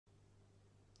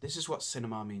This is what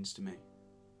cinema means to me.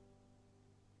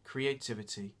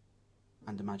 Creativity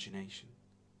and imagination.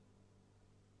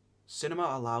 Cinema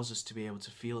allows us to be able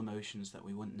to feel emotions that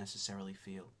we wouldn't necessarily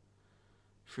feel,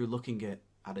 through looking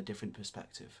at a different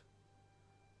perspective.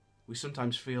 We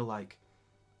sometimes feel like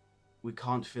we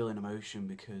can't feel an emotion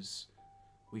because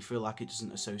we feel like it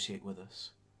doesn't associate with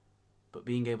us. But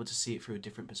being able to see it through a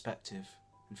different perspective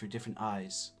and through different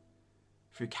eyes,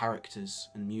 through characters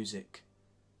and music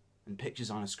and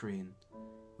pictures on a screen,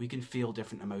 we can feel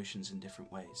different emotions in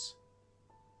different ways.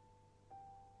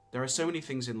 There are so many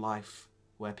things in life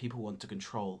where people want to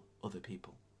control other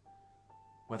people,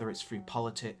 whether it's through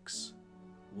politics,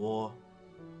 war,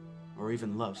 or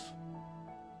even love.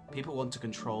 People want to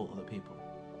control other people.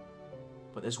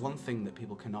 But there's one thing that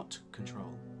people cannot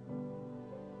control: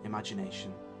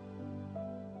 imagination.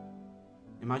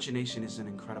 Imagination is an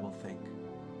incredible thing,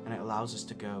 and it allows us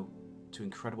to go to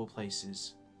incredible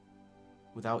places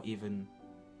without even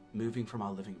moving from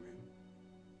our living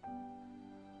room.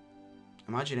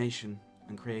 Imagination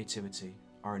and creativity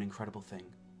are an incredible thing.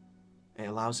 It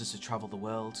allows us to travel the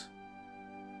world,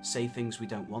 say things we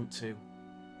don't want to,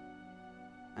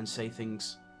 and say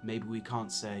things maybe we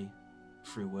can't say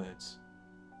through words.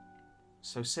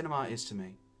 So cinema is to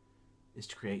me, is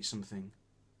to create something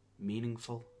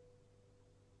meaningful,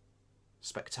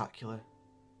 spectacular,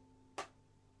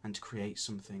 and to create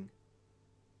something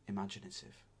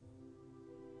imaginative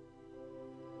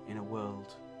in a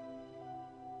world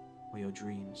where your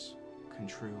dreams can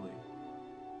truly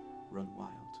run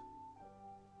wild.